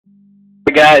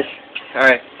Hey guys,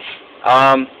 alright,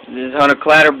 this is Hunter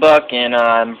Clatterbuck, and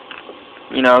I'm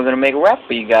gonna make a rap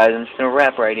for you guys. I'm just gonna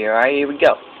rap right here, alright, here we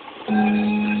go.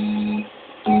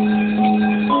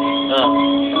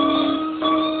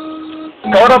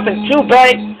 Caught up in two,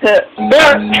 babe.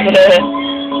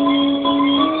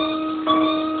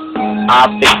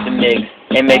 I'll fix the mix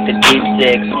and make the deep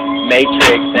six.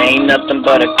 Matrix ain't nothing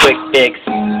but a quick fix.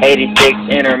 86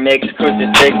 intermix,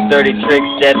 crucifix, 30 tricks,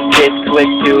 step 6, quick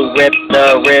to rip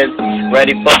the ribs.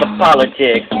 Ready for the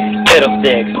politics,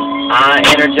 fiddlesticks. I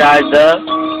energize the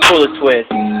cooler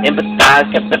twist.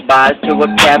 Empathize, kept the vibes to a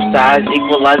capsize.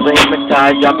 Equalize the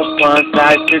hypnotize, drop a fun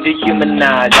size to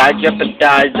dehumanize. I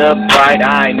jeopardize the bright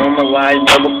eye, normalize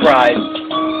double pride.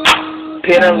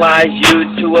 Penalize you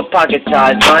to a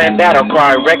pocketize, lion battle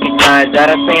cry, recognize that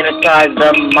I fantasize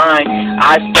the mind.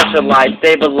 I specialize,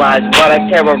 stabilize what I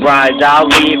terrorize. I'll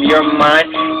leave your mind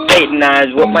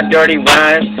satanized with my dirty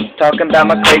rhymes, talking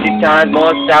about my crazy times,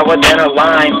 more sour than a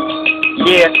lime.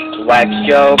 Yeah, wax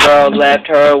your girl, left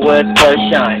her with the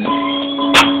shine.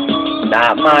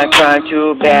 Not my crime,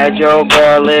 too bad your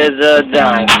girl is a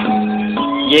dime.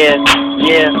 Yeah,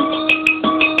 yeah,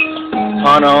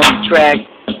 on the track.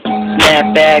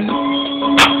 Snap back,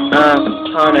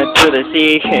 Hunter to the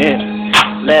sea.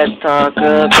 Let's talk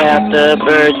about the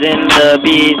birds and the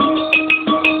bees.